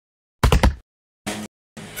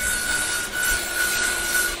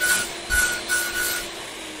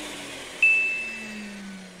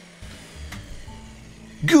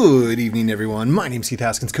Good evening, everyone. My name's Heath,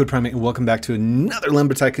 Haskins, Code Primate, and welcome back to another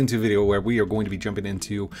Lumber Tycoon 2 video where we are going to be jumping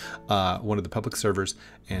into one of the public servers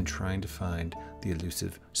and trying to find the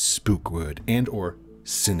elusive Spookwood and or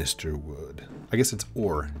Sinister Wood. I guess it's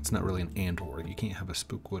or. It's not really an and or. You can't have a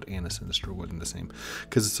Spookwood and a Sinister Wood in the same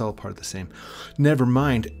because it's all part of the same. Never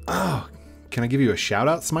mind. Oh, can I give you a shout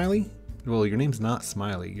out, Smiley? Well, your name's not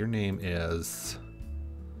Smiley. Your name is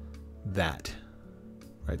that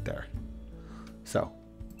right there. So,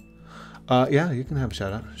 yeah, you can have a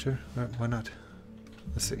shout out. Sure. Why not?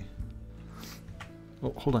 Let's see.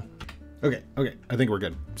 Oh, hold on. Okay. I think we're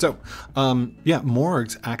good. So, yeah,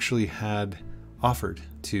 Morgs actually had offered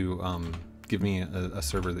to give me a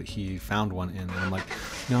server that he found one in, and I'm like,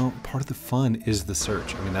 no, part of the fun is the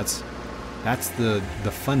search. I mean, that's the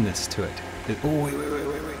funness to it. Oh, wait.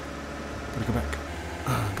 Gotta go back.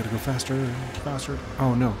 Gotta go faster.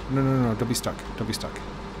 Oh, no. Don't be stuck. There we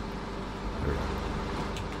go.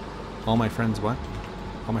 All my friends what?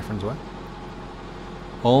 All my friends what?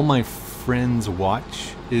 All my friends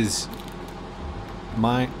watch is...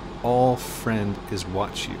 My all friend is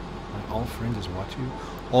watch you. My all friend is watch you?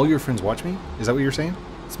 All your friends watch me? Is that what you're saying?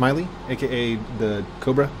 Smiley? AKA the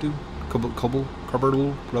Cobra dude? Cobble?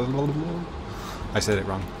 I said it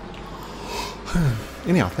wrong.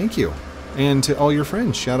 Anyhow, thank you. And to all your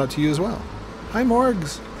friends, shout out to you as well. Hi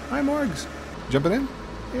Morgs! Jumping in?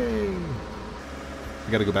 Yay! I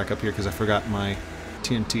gotta go back up here because I forgot my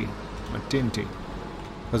TNT.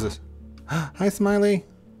 What's this? Hi, Smiley!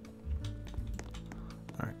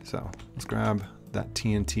 Alright, so let's grab that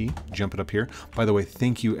TNT, jump it up here. By the way,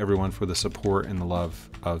 thank you everyone for the support and the love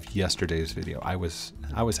of yesterday's video. I was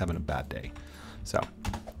having a bad day. So,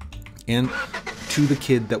 and to the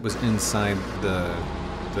kid that was inside the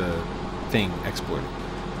thing exploiting.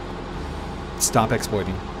 Stop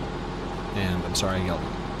exploiting. And I'm sorry I yelled.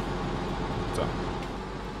 So.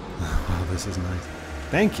 Wow, this is nice.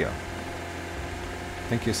 Thank you.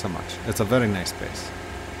 Thank you so much. It's a very nice space.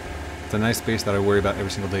 It's a nice space that I worry about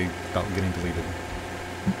every single day about getting deleted.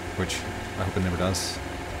 Which I hope it never does.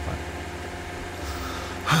 But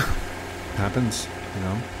it happens, you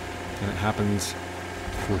know? And it happens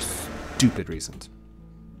for stupid reasons.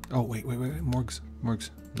 Oh, wait. Morgs,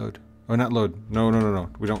 load. Oh, not load. No.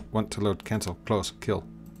 We don't want to load. Cancel. Close. Kill.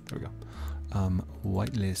 There we go.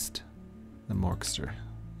 Whitelist the Morgster.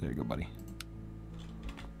 There you go, buddy.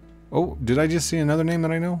 Oh, did I just see another name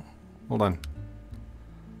that I know? Hold on.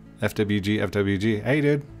 FWG. Hey,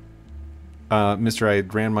 dude. Mister, I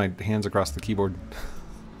ran my hands across the keyboard.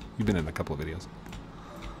 You've been in a couple of videos.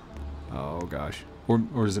 Oh, gosh.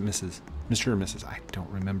 Or is it Mrs.? Mr. or Mrs.? I don't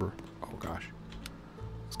remember. Oh, gosh.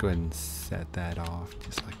 Let's go ahead and set that off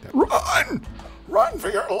just like that. Run! Run for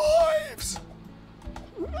your lives!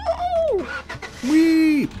 No!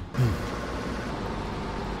 Wee!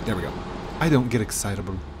 There we go. I don't get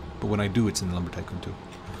excitable, but when I do, it's in Lumber Tycoon 2.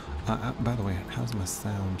 By the way, how's my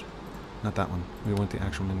sound? Not that one. We want the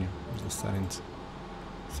actual menu. There's the settings.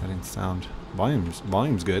 Settings, sound.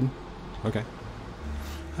 Volume's good. Okay.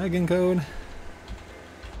 Hi again, Code.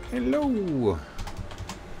 Hello.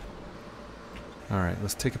 Alright,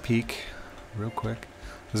 let's take a peek real quick.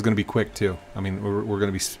 This is going to be quick, too. I mean, we're going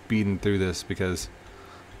to be speeding through this because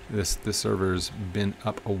this server's been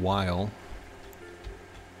up a while.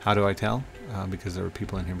 How do I tell? Because there were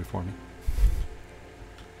people in here before me.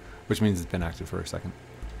 Which means it's been active for a second.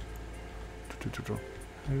 Hello,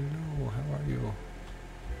 how are you?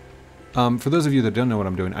 For those of you that don't know what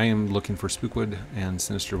I'm doing, I am looking for Spookwood and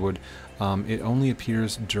Sinister Wood. It only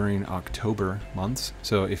appears during October months.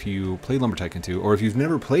 So if you play Lumber Tycoon 2, or if you've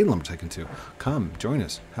never played Lumber Tycoon 2, come, join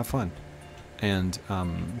us, have fun. And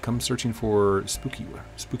come searching for spooky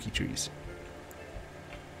trees.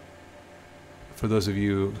 For those of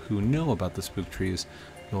you who know about the spook trees,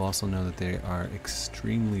 you'll also know that they are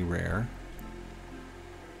extremely rare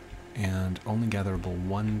and only gatherable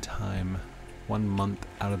one month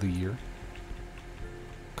out of the year.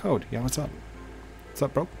 Code, yeah, what's up? What's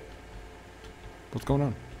up, bro? What's going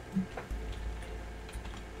on?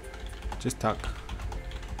 Just talk.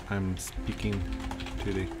 I'm speaking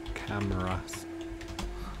to the cameras.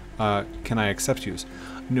 Can I accept yous?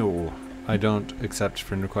 No, I don't accept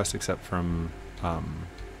friend requests except from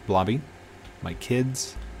lobby, my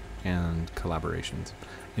kids, and collaborations,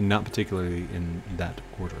 and not particularly in that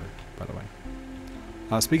order, by the way.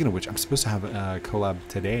 Speaking of which, I'm supposed to have a collab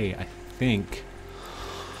today, I think.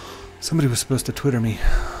 Somebody was supposed to tweet me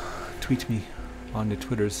on the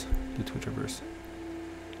Twitterverse.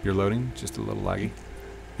 You're loading? Just a little laggy.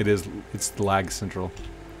 It's the lag central.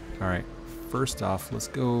 Alright, first off, let's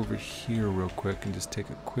go over here real quick and just take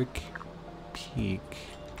a quick peek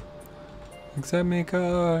Accept me,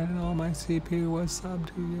 code. And all my CP was sub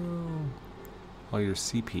to you. All your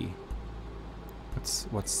CP. What's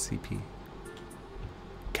CP?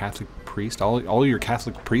 Catholic priest? All your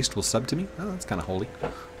Catholic priest will sub to me? Oh, that's kind of holy.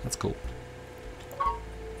 That's cool.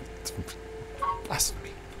 It's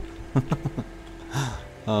blasphemy.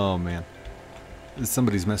 Oh, man.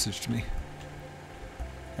 Somebody's messaged me.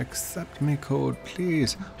 Accept me, code,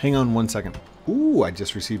 please. Hang on 1 second. Ooh, I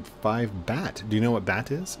just received 5 BAT. Do you know what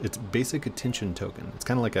BAT is? It's basic attention token. It's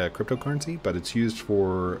kind of like a cryptocurrency, but it's used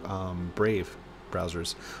for Brave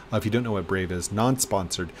browsers. If you don't know what Brave is,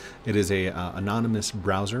 non-sponsored, it is a anonymous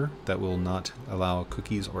browser that will not allow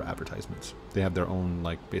cookies or advertisements. They have their own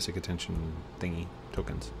like basic attention thingy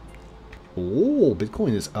tokens. Oh,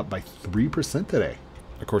 Bitcoin is up by 3% today.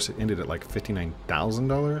 Of course, it ended at like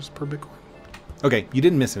 $59,000 per Bitcoin. Okay, you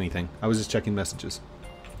didn't miss anything. I was just checking messages.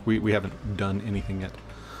 We haven't done anything yet.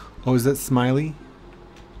 Oh, is that Smiley?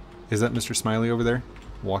 Is that Mr. Smiley over there?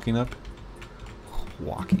 Walking up?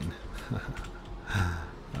 Walking.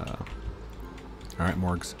 Alright,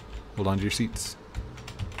 Morgs. Hold on to your seats.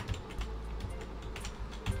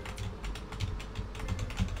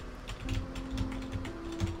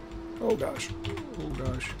 Oh gosh. Oh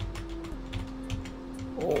gosh.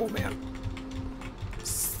 Oh man.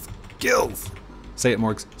 Skills! Say it,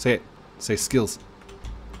 Morgs. Say it. Say skills.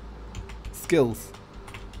 Skills.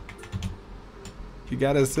 You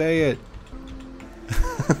gotta say it.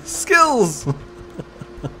 Skills!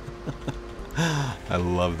 I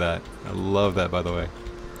love that. I love that, by the way.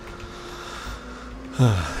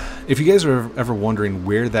 If you guys are ever wondering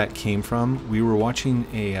where that came from, we were watching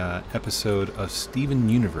a episode of Steven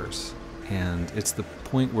Universe, and it's the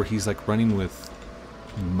point where he's like running with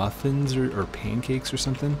muffins or pancakes or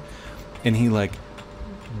something, and he like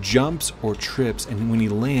jumps or trips, and when he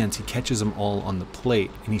lands, he catches them all on the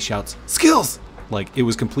plate, and he shouts, "Skills!" Like it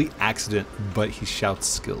was complete accident, but he shouts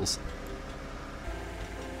skills.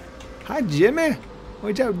 Hi, Jimmy.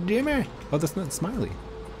 What's up, Jimmy? Oh, that's not Smiley.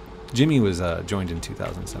 Jimmy was joined in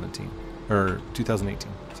 2017 or 2018.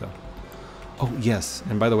 So, oh yes.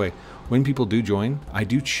 And by the way, when people do join, I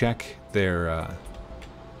do check their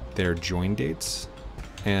join dates,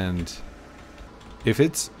 and if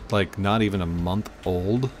it's like not even a month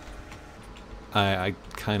old, I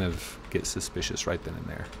kind of get suspicious right then and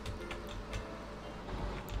there,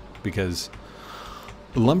 because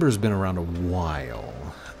lumber's been around a while.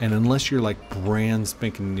 And unless you're like brand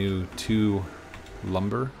spanking new to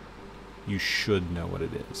lumber, you should know what it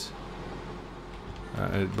is.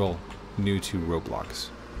 Well, new to Roblox.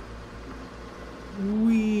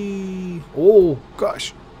 Oh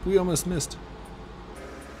gosh, we almost missed.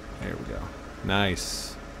 There we go.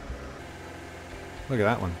 Nice. Look at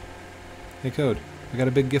that one. Hey Code, I got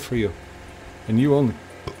a big gift for you. And you only.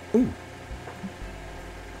 Ooh.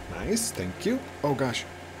 Nice, thank you. Oh gosh,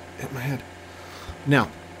 hit my head. Now,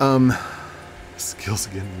 skills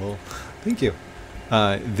again, lol. Thank you.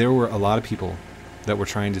 There were a lot of people that were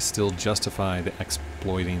trying to still justify the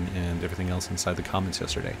exploiting and everything else inside the comments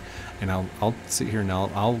yesterday. And I'll sit here and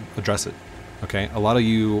I'll address it. Okay? A lot of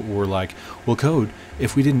you were like, well, Code,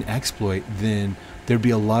 if we didn't exploit, then there'd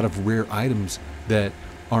be a lot of rare items that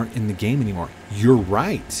aren't in the game anymore. You're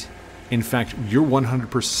right. In fact, you're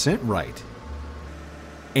 100% right.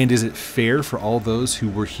 And is it fair for all those who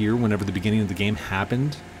were here whenever the beginning of the game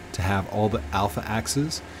happened to have all the alpha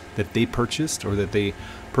axes that they purchased, or that they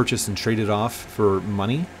purchased and traded off for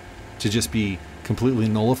money, to just be completely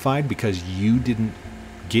nullified because you didn't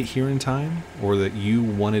get here in time, or that you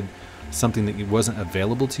wanted something that wasn't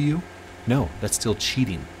available to you? No, that's still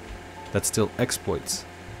cheating. That's still exploits.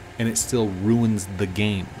 And it still ruins the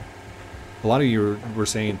game. A lot of you were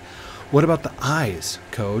saying, what about the eyes,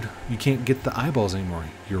 Code? You can't get the eyeballs anymore.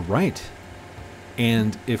 You're right.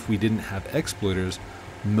 And if we didn't have exploiters,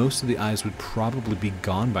 most of the eyes would probably be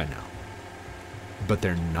gone by now. But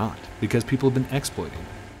they're not, because people have been exploiting.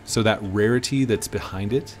 So that rarity that's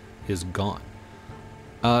behind it is gone.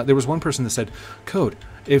 There was one person that said, Code,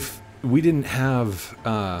 if we didn't have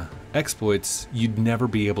exploits, you'd never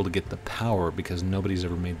be able to get the power because nobody's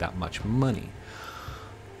ever made that much money.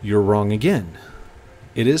 You're wrong again.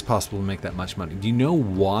 It is possible to make that much money. Do you know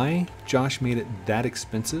why Josh made it that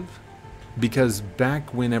expensive? Because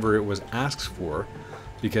back whenever it was asked for,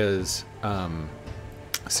 because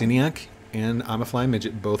Siniac and I'm a Flying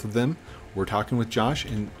Midget, both of them were talking with Josh,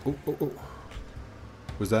 and oh.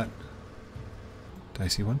 Was that? Did I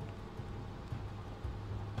see one?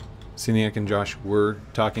 Siniac and Josh were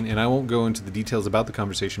talking, and I won't go into the details about the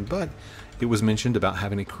conversation, but it was mentioned about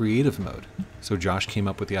having a creative mode. So Josh came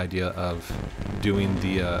up with the idea of doing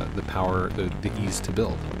the power, the ease to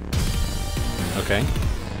build. Okay?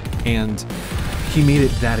 And he made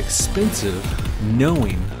it that expensive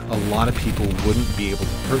knowing a lot of people wouldn't be able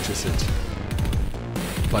to purchase it.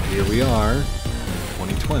 But here we are,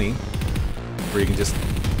 2020, where you can just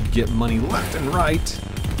get money left and right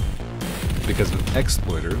because of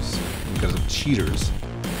exploiters, because of cheaters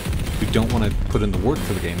who don't want to put in the work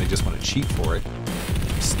for the game, they just want to cheat for it.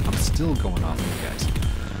 I'm still going off of you guys.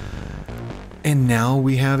 And now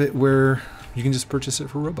we have it where you can just purchase it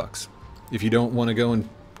for Robux. If you don't want to go and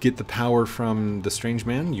get the power from the strange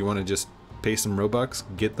man, you want to just pay some Robux,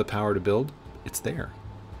 get the power to build, it's there.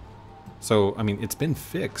 So, I mean, it's been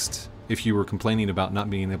fixed. If you were complaining about not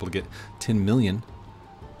being able to get 10 million,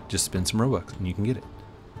 just spend some Robux and you can get it.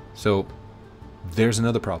 So, there's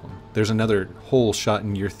another problem. There's another whole shot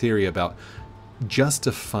in your theory about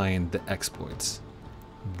justifying the exploits.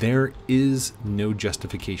 There is no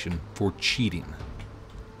justification for cheating.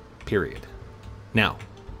 Period. Now,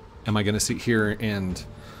 am I going to sit here and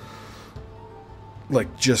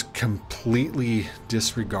like just completely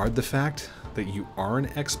disregard the fact that you are an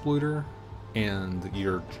exploiter and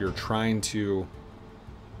you're trying to...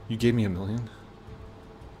 You gave me $1 million?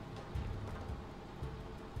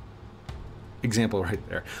 Example right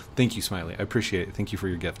there. Thank you, Smiley. I appreciate it. Thank you for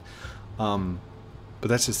your gift. But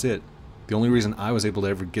that's just it. The only reason I was able to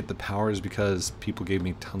ever get the power is because people gave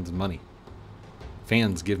me tons of money.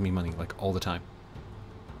 Fans give me money like all the time.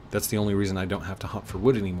 That's the only reason I don't have to hunt for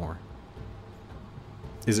wood anymore.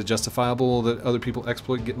 Is it justifiable that other people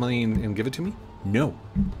exploit, get money, and give it to me? No.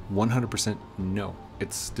 100% no.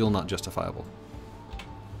 It's still not justifiable.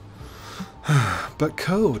 But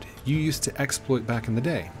code, you used to exploit back in the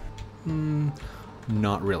day.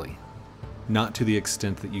 Not really. Not to the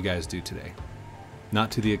extent that you guys do today. Not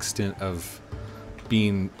to the extent of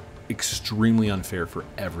being extremely unfair for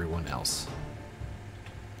everyone else.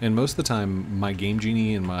 And most of the time, my Game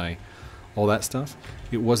Genie and my all that stuff,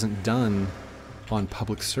 it wasn't done on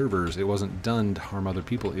public servers. It wasn't done to harm other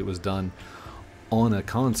people. It was done on a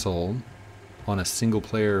console, on a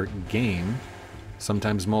single-player game,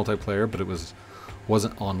 sometimes multiplayer, but it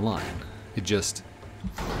wasn't online. It just...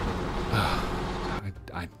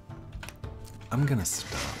 I'm gonna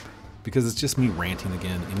stop because it's just me ranting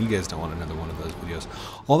again, and you guys don't want another one of those videos.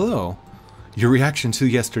 Although, your reaction to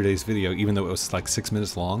yesterday's video, even though it was like 6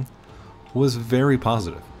 minutes long, was very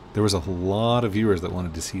positive. There was a lot of viewers that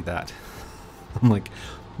wanted to see that. I'm like,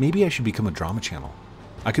 maybe I should become a drama channel.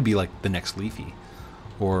 I could be like the next Leafy,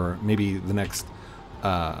 or maybe the next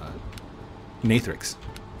Nathrix.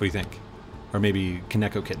 What do you think? Or maybe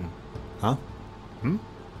Kaneko Kitten. Huh?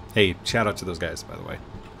 Hey, shout out to those guys, by the way.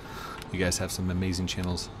 You guys have some amazing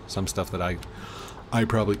channels. Some stuff that I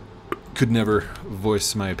probably could never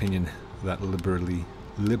voice my opinion that liberally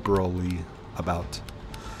about.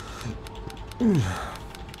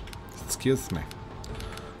 Excuse me.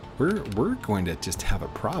 We're going to just have a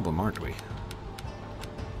problem, aren't we?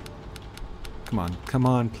 Come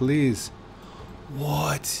on, please.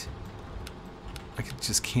 What? I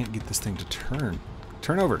just can't get this thing to turn.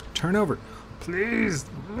 Turn over, please.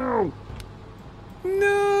 No.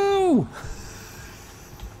 No.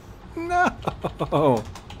 No.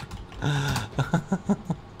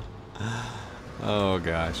 Oh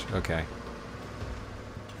gosh. Okay.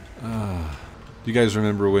 Do you guys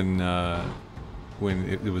remember when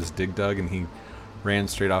it was Dig Dug and he ran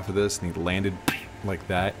straight off of this and he landed like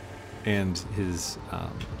that, and his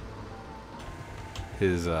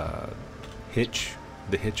hitch,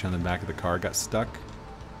 the hitch on the back of the car got stuck?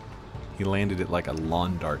 He landed it like a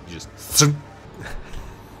lawn dart, just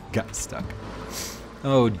got stuck.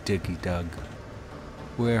 Oh, Diggy Dug,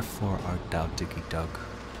 wherefore art thou, Diggy Dug?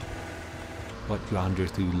 What yonder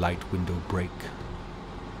through light window break?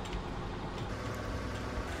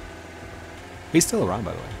 He's still around,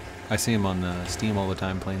 by the way. I see him on Steam all the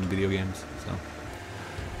time playing video games, so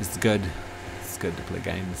it's good. It's good to play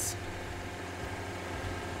games.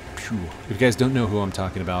 Phew. If you guys don't know who I'm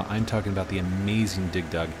talking about the amazing Dig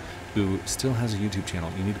Dug, who still has a YouTube channel.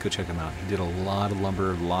 You need to go check him out. He did a lot of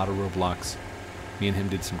lumber, a lot of Roblox. Me and him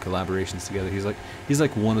did some collaborations together. He's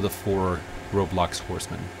like one of the 4 Roblox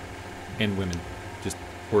horsemen and women, just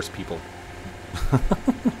horse people.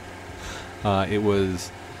 It was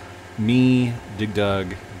me, Dig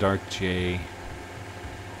Dug, Dark J,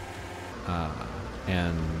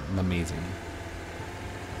 and Amazing.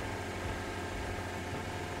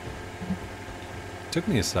 Took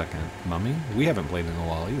me a second. Mummy? We haven't played in a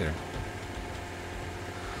while either.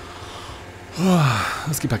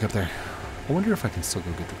 Let's get back up there. I wonder if I can still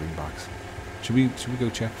go get the green box. Should we go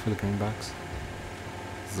check for the green box?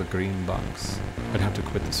 This is a green box. I'd have to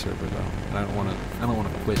quit the server though. I don't wanna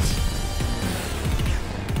quit.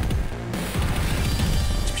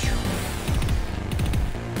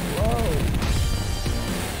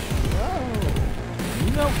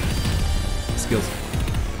 Skills.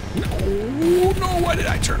 No, no, why did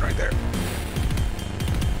I turn right there?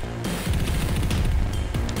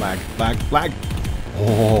 Lag, lag, lag.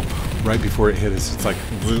 Oh, right before it hit us, it's like,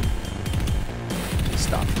 whoop. Just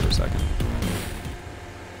stop for a second.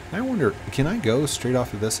 I wonder, can I go straight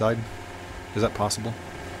off of this side? Is that possible?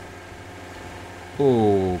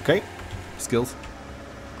 Okay. Skills.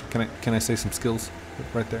 Can I say some skills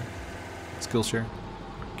right there? Skill share.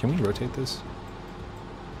 Can we rotate this?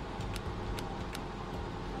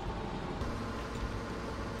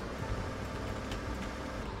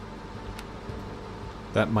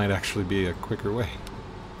 That might actually be a quicker way.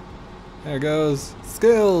 There goes.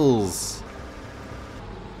 Skills!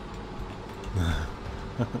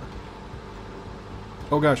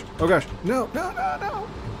 Oh gosh, oh gosh. No, no, no, no!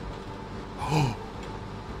 Oh!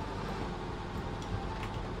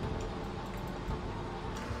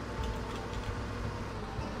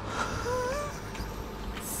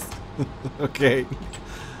 Okay.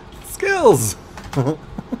 Skills!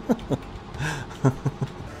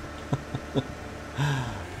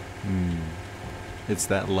 It's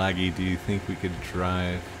that laggy. Do you think we could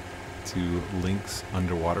drive to links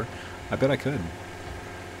underwater? I bet I could.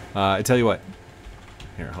 I tell you what.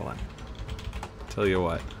 Here, hold on. Tell you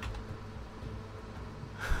what.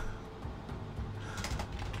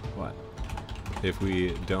 What? If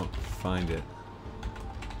we don't find it,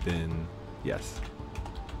 then yes.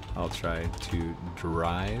 I'll try to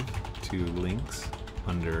drive to links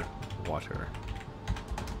underwater.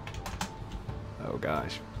 Oh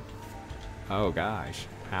gosh. Oh gosh.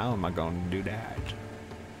 How am I gonna do that?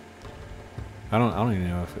 I don't even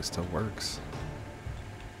know if it still works.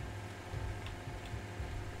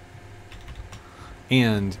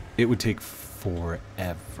 And it would take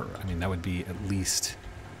forever. I mean, that would be at least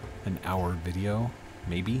an hour video,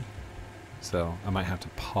 maybe. So I might have to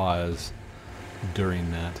pause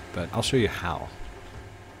during that, but I'll show you how.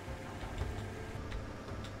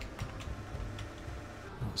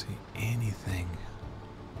 I don't see anything.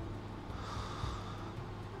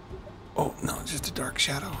 Oh no, it's just a dark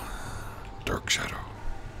shadow. Dark shadow.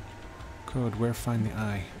 Code, where find the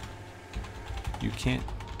eye? You can't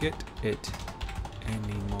get it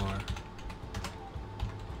anymore.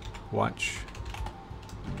 Watch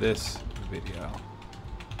this video.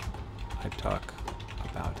 I talk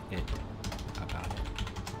about it.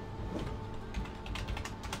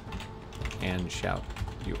 And shout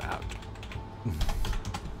you out.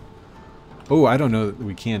 Oh, I don't know that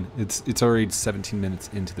we can. It's already 17 minutes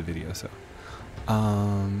into the video, so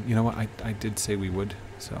you know what? I did say we would,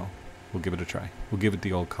 so we'll give it a try. We'll give it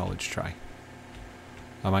the old college try.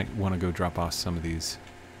 I might want to go drop off some of these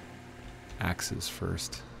axes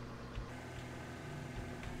first.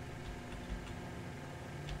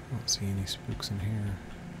 I don't see any spooks in here.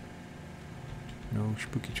 No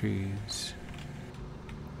spooky trees.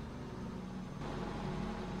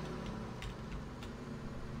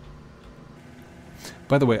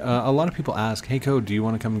 By the way, a lot of people ask, "Hey, Code, do you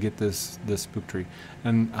want to come get this spook tree?"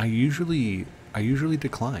 And I usually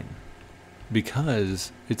decline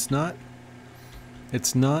because it's not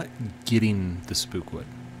getting the spookwood.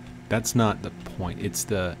 That's not the point. It's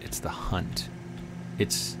the hunt.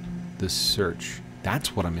 It's the search.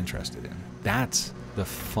 That's what I'm interested in. That's the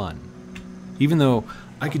fun. Even though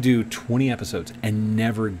I could do 20 episodes and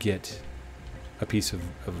never get a piece of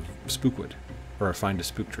spookwood or find a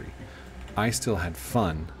spook tree, I still had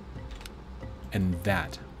fun, and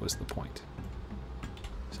that was the point.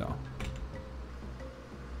 So,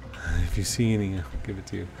 if you see any, I'll give it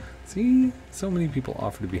to you. See, so many people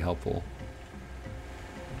offer to be helpful.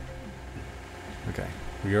 Okay,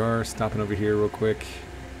 we are stopping over here real quick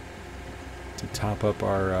to top up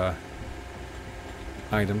our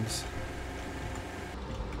items.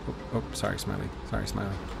 Oh, sorry, Smiley. Sorry,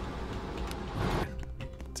 Smiley. Okay.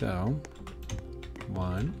 So,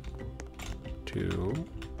 1, 2,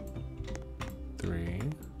 3,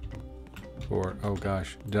 4. Oh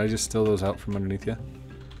gosh, did I just steal those out from underneath you?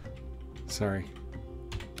 Sorry.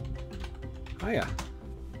 Hiya.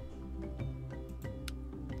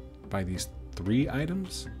 Buy these 3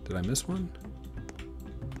 items? Did I miss one?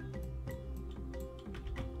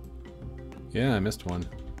 Yeah, I missed one.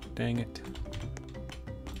 Dang it.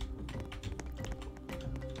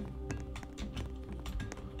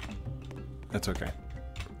 That's okay.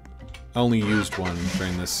 I only used one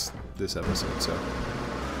during this episode, so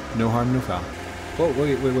no harm, no foul. Oh,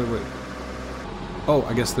 wait. Oh,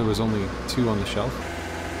 I guess there was only 2 on the shelf.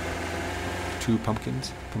 2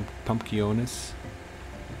 pumpkins. Pumpkiones.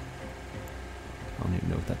 I don't even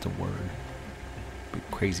know if that's a word. Big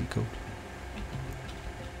crazy Code.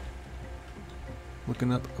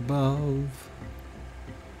 Looking up above.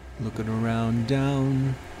 Looking around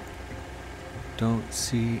down. Don't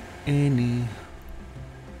see any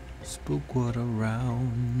spookwood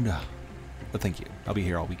around. But thank you. I'll be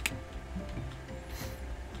here all week.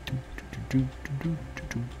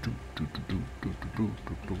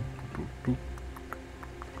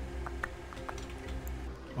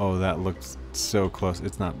 Oh, that looks so close.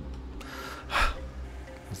 It's not.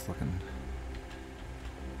 It's looking.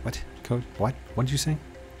 What? Code? What? What did you say?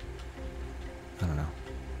 I don't know.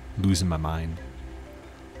 Losing my mind.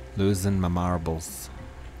 Losing my marbles.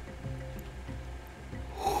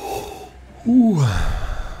 Ooh.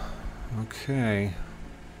 Okay.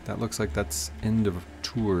 That looks like that's end of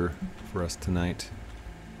tour for us tonight.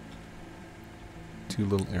 2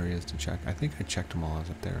 little areas to check. I think I checked them all. I was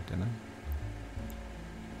up there, didn't I?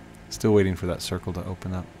 Still waiting for that circle to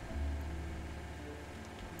open up.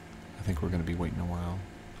 I think we're going to be waiting a while.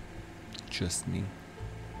 Just me.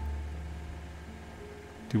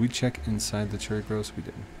 Did we check inside the cherry groves? We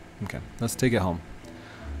didn't. Okay, let's take it home.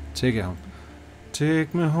 Take it home.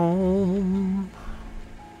 Take me home,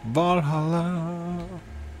 Valhalla.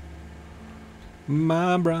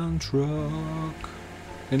 My brown truck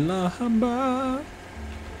in La Habana.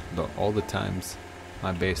 All the times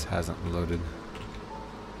my base hasn't loaded.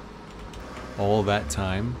 All that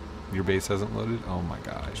time your base hasn't loaded? Oh my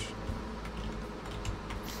gosh.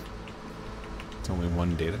 It's only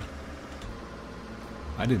 1 data.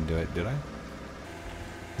 I didn't do it, did I?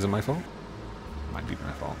 Is it my fault? Might be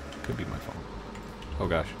my fault. Could be my fault. Oh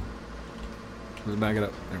gosh. Let's back it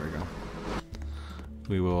up. There we go.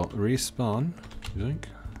 We will respawn,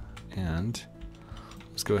 and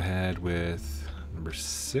let's go ahead with number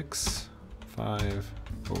 6, 5,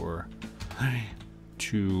 4, 3,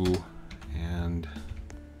 2, and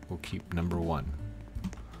we'll keep number 1.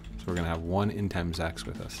 So we're gonna have 1 in-time Zax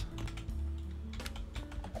with us.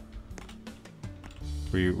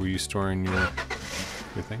 Were you storing your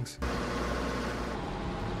things?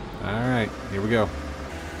 All right, here we go.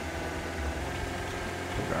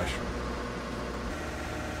 Oh gosh.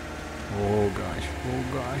 Oh gosh. Oh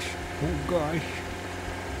gosh. Oh gosh.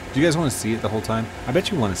 Do you guys want to see it the whole time? I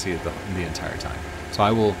bet you want to see it the entire time. So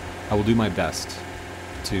I will do my best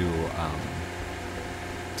to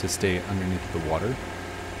stay underneath the water.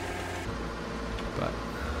 But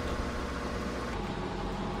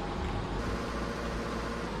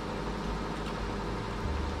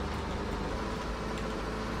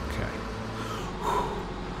okay.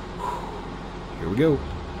 Here we go.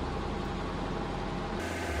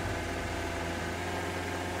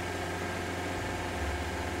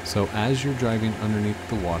 So as you're driving underneath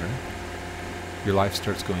the water, your life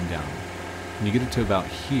starts going down. When you get it to about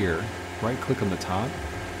here, right click on the top,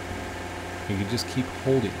 and you just keep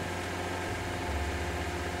holding it.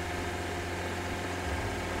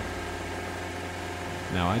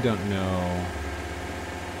 Now I don't know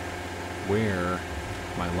where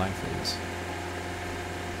my life is.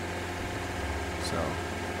 So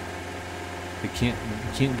you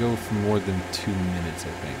can't go for more than 2 minutes, I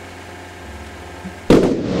think.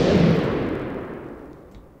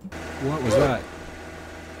 What was that?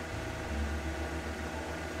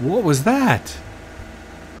 What was that?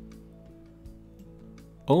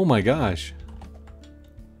 Oh my gosh.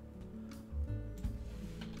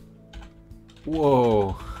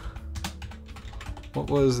 Whoa. What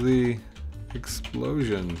was the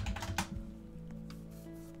explosion?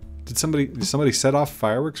 Did somebody set off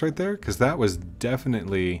fireworks right there? Because that was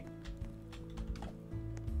definitely...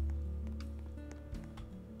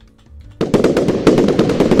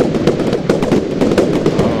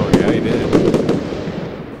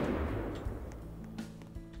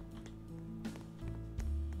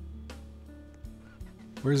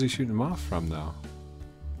 Where's he shooting him off from, though?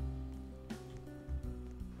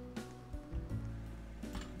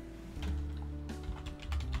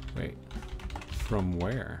 Wait. From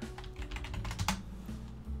where?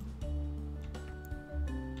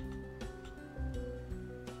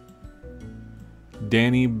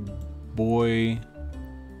 Danny Boy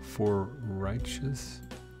for Righteous?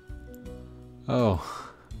 Oh.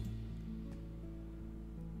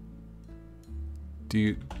 Do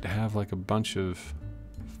you have like a bunch of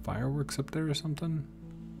fireworks up there or something?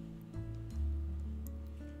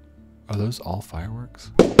 Are those all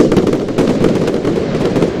fireworks?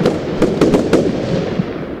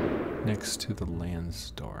 Next to the land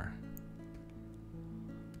store.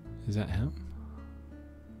 Is that him?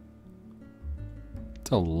 It's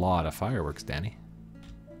a lot of fireworks, Danny.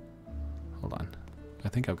 Hold on. I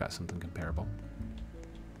think I've got something comparable.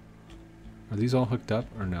 Are these all hooked up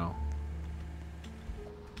or no?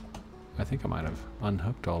 I think I might have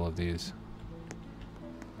unhooked all of these.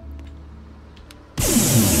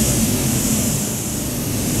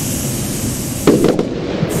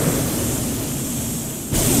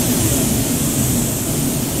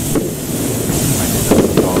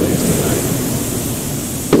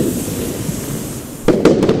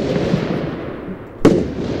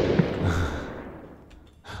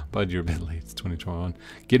 Bud, you're a bit late. It's 2021.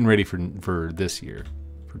 Getting ready for this year,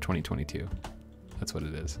 for 2022. That's what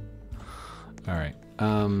it is. All right.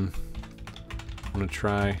 I'm gonna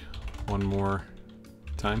try one more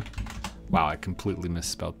time. Wow, I completely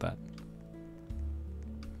misspelled that.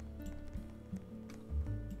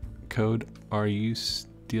 Code, are you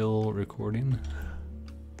still recording?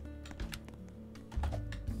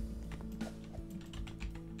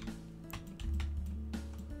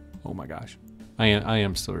 Oh my gosh. I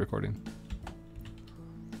am still recording.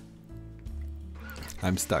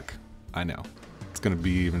 I'm stuck. I know. It's gonna be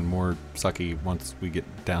even more sucky once we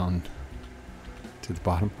get down to the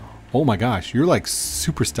bottom. Oh my gosh, you're like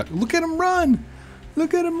super stuck. Look at him run!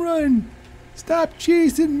 Look at him run! Stop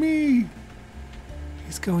chasing me!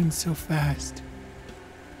 He's going so fast.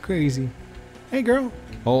 Crazy. Hey girl.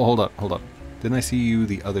 Oh, hold up, hold up. Didn't I see you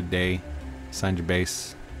the other day? Signed your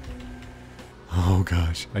base. Oh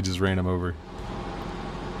gosh, I just ran him over.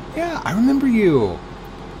 Yeah, I remember you.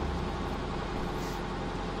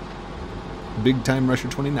 Big Time Rusher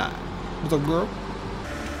 29. What's up, girl?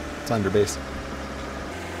 Signed your base.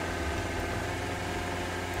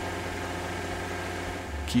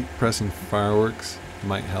 Keep pressing fireworks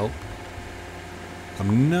might help.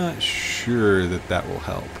 I'm not sure that that will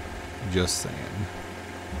help. Just saying.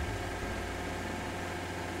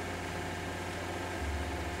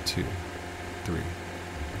 Two, 3,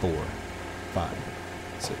 4, 5,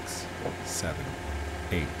 6, 7,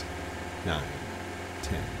 8, 9,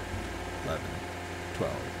 10, 11,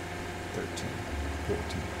 12, 13,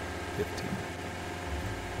 14, 15.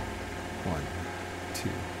 1, 2,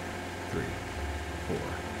 3, 4,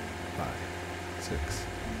 5, 6,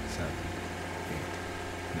 7, 8,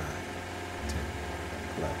 9, 10,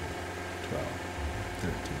 11, 12,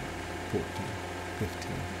 13, 14,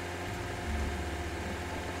 15.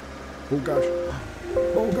 Oh gosh.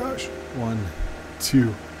 Oh gosh. 1,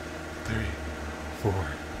 2, 3, 4,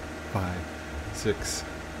 5, 6,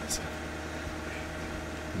 7, 8,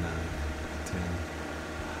 9, 10,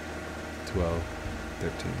 12,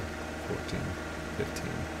 13, 14, 15,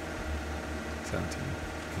 17,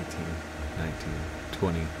 18, 19,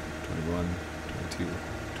 20, 21, 22,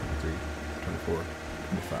 23, 24,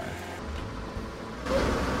 25.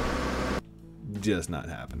 Just not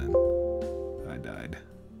happening. I died.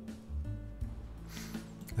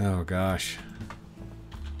 Oh gosh.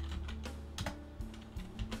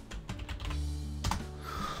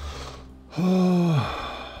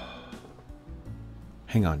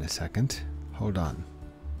 Hang on a second. Hold on.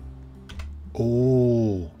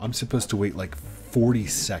 Oh, I'm supposed to wait like 40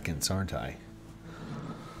 seconds, aren't I?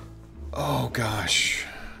 Oh gosh.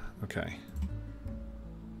 Okay.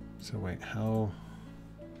 So wait, how...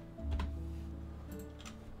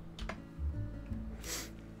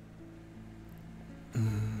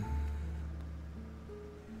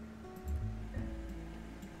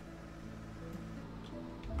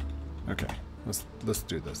 Okay, let's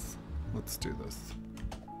do this. Let's do this.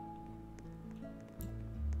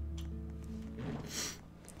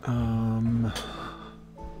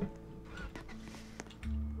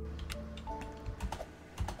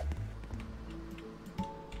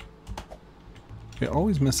 It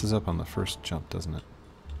always messes up on the first jump, doesn't it?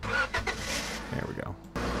 There we go.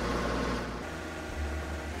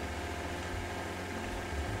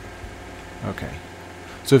 Okay.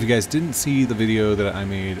 So if you guys didn't see the video that I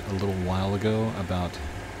made a little while ago about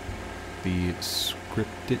the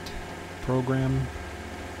scripted program,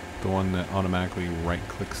 the one that automatically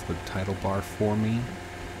right-clicks the title bar for me,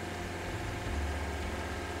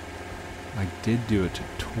 I did do a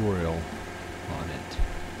tutorial on it.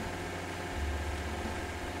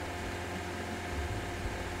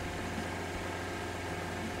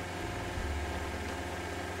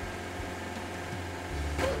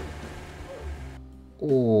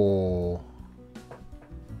 Oh,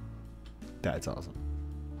 that's awesome.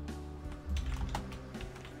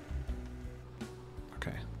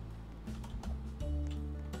 Okay.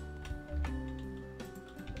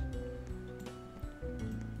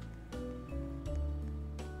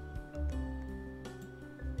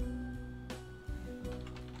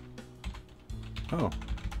 Oh,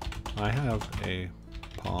 I have a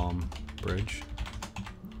palm bridge.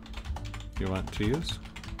 You want to use?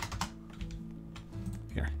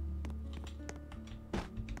 Here.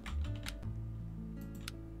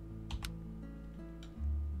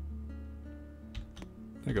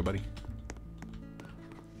 There you go, buddy.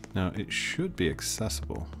 Now, it should be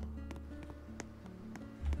accessible.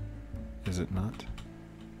 Is it not?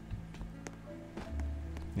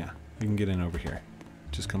 Yeah, you can get in over here.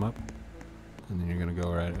 Just come up, and then you're gonna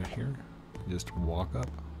go right here. Just walk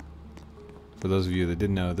up. For those of you that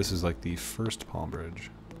didn't know, this is like the first palm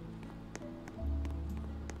bridge.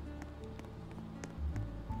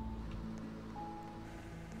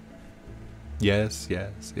 Yes,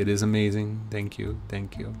 yes. It is amazing. Thank you.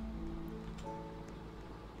 Thank you.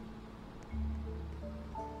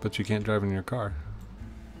 But you can't drive in your car.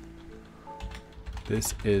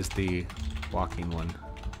 This is the walking one.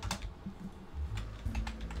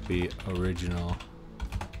 The original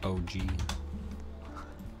OG.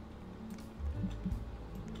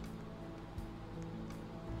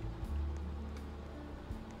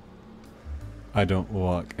 I don't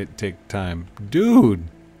walk, it takes time. Dude!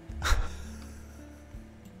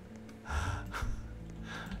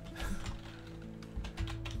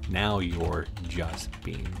 Now you're just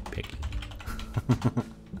being picky.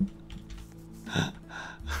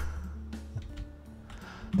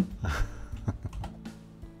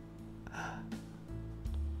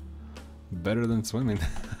 Better than swimming.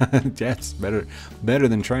 Yes, better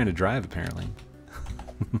than trying to drive, apparently.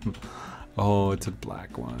 Oh, it's a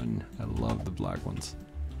black one. I love the black ones.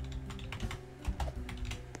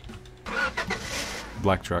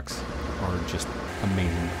 Black trucks are just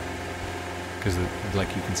amazing because,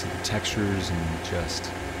 like, you can see the textures and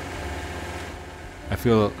just. I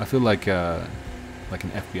feel like an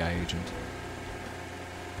FBI agent.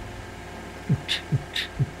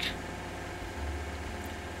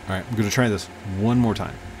 All right, I'm gonna try this one more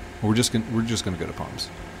time. We're just gonna go to Palms.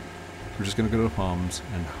 We're just gonna go to Palms,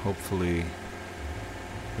 and hopefully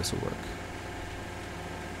this will work.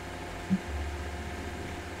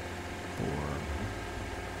 4,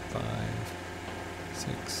 5,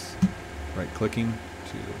 6. Right clicking.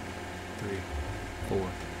 2, 3, 4,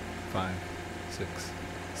 5, 6,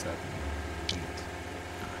 7, 8, 9,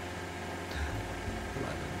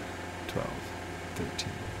 11, 12,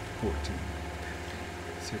 13, 14.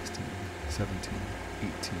 16, 17,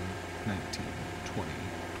 18, 19, 20,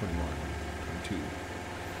 21, 22,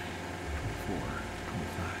 24,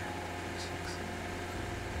 25, 26,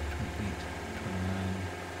 28, 29,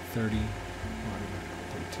 30,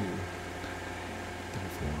 32,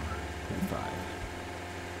 34, 35.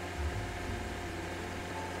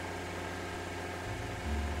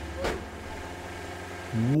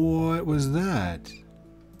 What was that?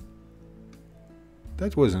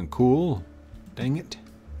 That wasn't cool. Dang it.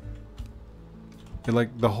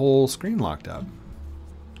 Like the whole screen locked up.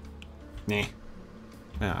 Nah.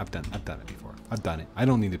 Nah, I've done it before. I've done it. I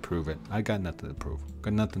don't need to prove it. I got nothing to prove.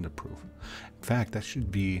 Got nothing to prove. In fact, that should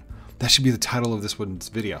be the title of this one's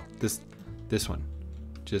video. This one.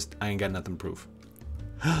 Just I ain't got nothing to prove.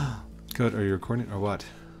 Good. Are you recording or what?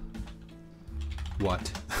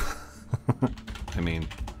 What? I mean,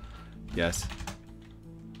 yes.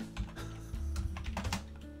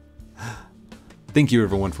 Thank you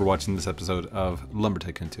everyone for watching this episode of Lumber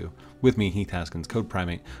Tycoon 2 with me, Heath Haskins, Code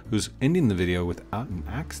Primate, who's ending the video without an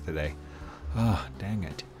axe today. Oh, dang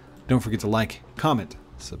it. Don't forget to like, comment,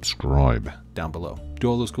 subscribe down below. Do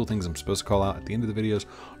all those cool things I'm supposed to call out at the end of the videos,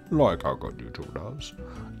 like a good YouTuber does.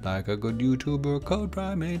 Like a good YouTuber, Code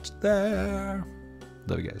Primate's there.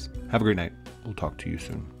 Love you guys. Have a great night. We'll talk to you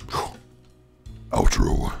soon.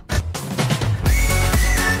 Outro.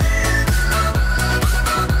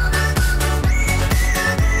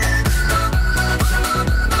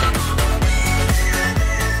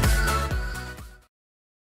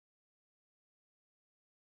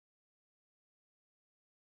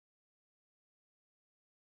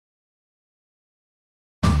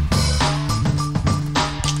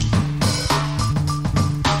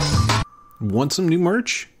 Want some new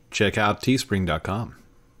merch? Check out teespring.com.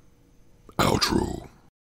 Outro.